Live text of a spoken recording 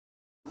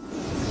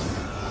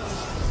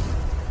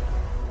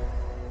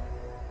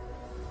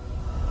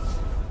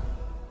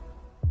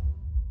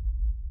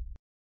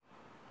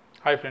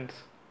Hi friends,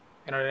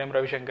 என்னோட name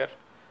Ravishankar.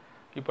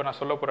 இப்போ நான்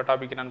சொல்ல போகிற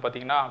டாபிக் என்னென்னு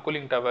பார்த்தீங்கன்னா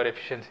cooling tower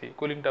efficiency,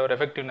 cooling tower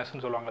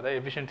எஃபெக்டிவ்னஸ்ன்னு சொல்லுவாங்க. அதை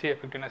எஃபிஷியன்சி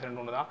எஃபெக்டிவ்னஸ்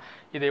ரெண்டு ஒன்று தான்.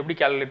 இதை எப்படி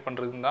கேல்குலேட்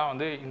பண்ணுறதுன்னு தான்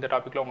வந்து இந்த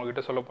டாப்பிக்கில்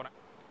உங்கள்கிட்ட சொல்ல போகிறேன்.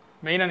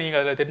 மெயினாக நீங்கள்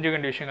அதில் தெரிஞ்சுக்க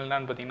வேண்டிய விஷயங்கள்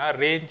என்னென்னு பார்த்தீங்கன்னா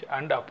ரேஞ்ச்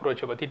அண்ட்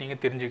அப்ரோச்சை பற்றி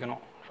நீங்கள்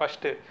தெரிஞ்சுக்கணும்.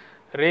 ஃபஸ்ட்டு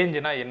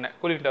ரேஞ்சுனா என்ன?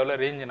 கூலிங்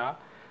டவரில் ரேஞ்சுனா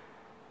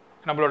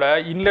நம்மளோட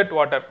இன்லெட்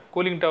வாட்டர்,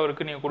 கூலிங்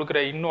டவருக்கு நீங்கள்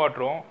கொடுக்குற இன்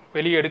வாட்டரும்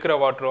வெளியே எடுக்கிற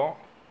வாட்டரும்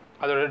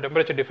அதோட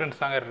டெம்பரேச்சர் டிஃப்ரென்ஸ்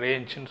தாங்க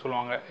ரேஞ்சுன்னு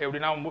சொல்லுவாங்க.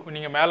 எப்படின்னா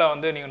நீங்கள் மேலே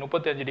வந்து நீங்கள்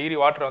 35 டிகிரி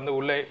வாட்டர் வந்து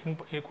உள்ளே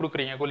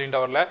கொடுக்குறீங்க கூலிங்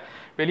டவரில்,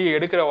 வெளியே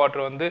எடுக்கிற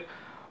வாட்டர் வந்து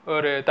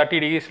ஒரு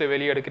 30 டிகிரிஸில்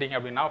வெளியே எடுக்கிறீங்க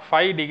அப்படின்னா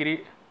 5 டிகிரி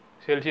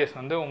செல்சியஸ்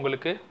வந்து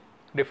உங்களுக்கு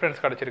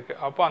டிஃப்ரென்ஸ் கிடச்சிருக்கு.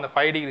 அப்போ அந்த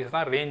 5 டிகிரிஸ்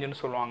தான்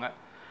ரேஞ்சுன்னு சொல்லுவாங்க.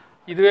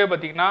 இதுவே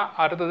பார்த்திங்கன்னா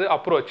அடுத்தது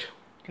அப்ரோச்.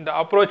 இந்த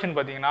அப்ரோச்னு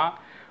பார்த்தீங்கன்னா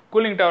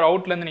கூலிங் டவர்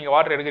அவுட்லேருந்து நீங்கள்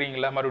வாட்டர்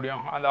எடுக்கிறீங்களா,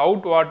 மறுபடியும் அந்த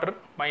அவுட் வாட்டர்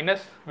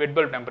மைனஸ்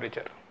வெட்பல்ப்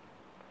டெம்பரேச்சர்.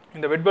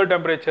 இந்த வெட்பல்ப்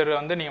டெம்பரேச்சர்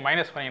வந்து நீங்கள்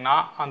மைனஸ் பண்ணிங்கன்னா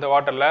அந்த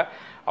வாட்டரில்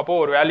அப்போது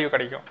ஒரு வேல்யூ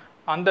கிடைக்கும்.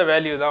 அந்த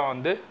வேல்யூ தான்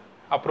வந்து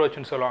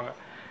அப்ரோச்னு சொல்லுவாங்க.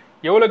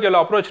 எவ்வளோக்கு எவ்வளோ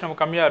அப்ரோச் நம்ம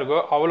கம்மியாக இருக்கோ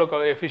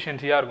அவ்வளோக்கு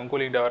எஃபிஷியன்சியாக இருக்கும்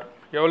கூலிங் டவர்.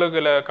 எவ்வளோக்கு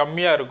எவ்வளோ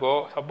கம்மியாக இருக்கோ,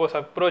 சப்போஸ்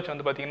அப்ரோச்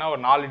வந்து பார்த்திங்கன்னா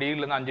ஒரு 4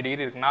 டிகிரிலேருந்து 5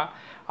 டிகிரி இருக்குன்னா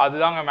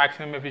அதுதாங்க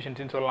மேக்ஸிமம்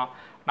எஃபிஷியன்சின்னு சொல்லலாம்.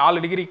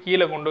 4 டிகிரி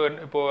கீழே கொண்டு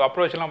இப்போது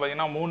அப்ரோச்லாம்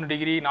பார்த்திங்கன்னா 3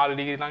 டிகிரி 4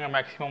 டிகிரி தாங்க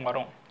மேக்ஸிமம்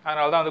வரும்.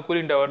 அதனால தான் அந்த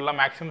கூலிங் டவர்லாம்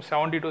மேக்ஸிமம்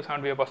 70 to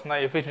 75%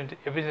 தான்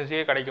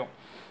எஃபிஷியன்சியே கிடைக்கும்.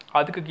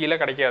 அதுக்கு கீழே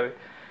கிடைக்காது.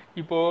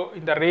 இப்போது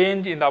இந்த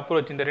ரேஞ்ச், இந்த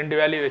அப்ரோச், இந்த ரெண்டு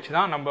வேல்யூ வச்சு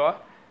தான் நம்ம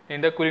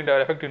இந்த கூலிங்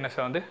டவர்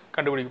எஃபெக்டிவ்னஸை வந்து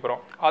கண்டுபிடிக்க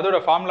போகிறோம். அதோட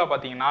ஃபார்முலா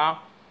பார்த்தீங்கன்னா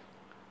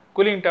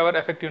cooling tower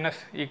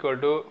effectiveness equal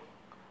to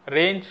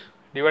range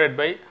divided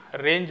by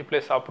range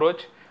plus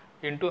approach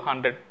into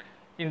 100.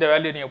 இந்த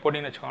வேல்யூ நீங்கள்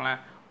போட்டிங்கன்னு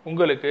வச்சுக்கோங்களேன்,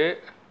 உங்களுக்கு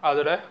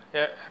அதோட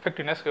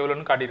எஃபெக்டிவ்னஸ்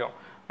எவ்வளோன்னு காட்டிடும்.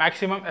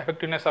 Maximum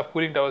effectiveness of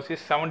cooling towers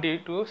is 70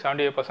 to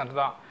 75%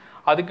 தான்.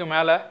 அதுக்கு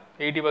மேலே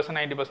 80%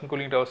 90%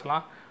 கூலிங்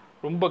டவர்ஸ்லாம்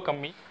ரொம்ப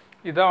கம்மி.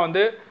 இதுதான்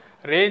வந்து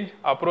ரேஞ்ச்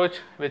அப்ரோச்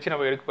வச்சு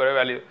நம்ம எடுக்க போகிற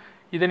வேல்யூ.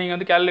 இதை நீங்கள்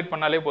வந்து கேல்குலேட்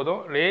பண்ணாலே போதும்.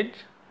 Range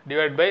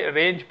divide by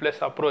range plus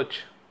approach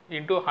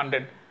into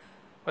 100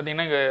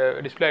 பார்த்திங்கன்னா இங்கே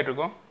டிஸ்பிளே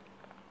ஆகிட்ருக்கும்.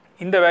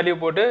 இந்த வேல்யூ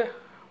போட்டு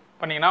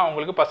பண்ணிங்கன்னா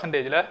உங்களுக்கு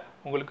பர்சன்டேஜில்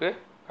உங்களுக்கு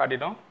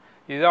காட்டிடும்.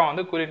 இதுதான்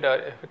வந்து கூலிங்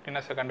டவர்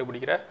எஃபெக்டிவ்னஸை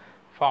கண்டுபிடிக்கிற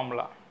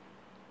ஃபார்முலா.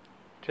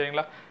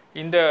 சரிங்களா?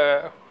 இந்த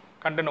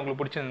கண்டென்ட்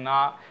உங்களுக்கு பிடிச்சிருந்துன்னா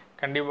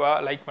கண்டிப்பாக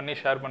லைக் பண்ணி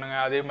ஷேர்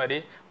பண்ணுங்கள். அதே மாதிரி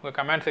உங்கள்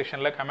கமெண்ட்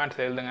செக்ஷனில்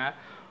கமெண்ட்ஸ் எழுதுங்க.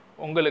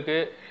 உங்களுக்கு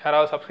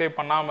யாராவது சப்ஸ்கிரைப்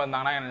பண்ணாமல்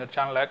இருந்தாங்கன்னா என்னோட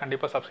சேனலை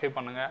கண்டிப்பாக சப்ஸ்கிரைப்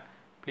பண்ணுங்கள்.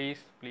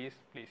 Please please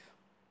please.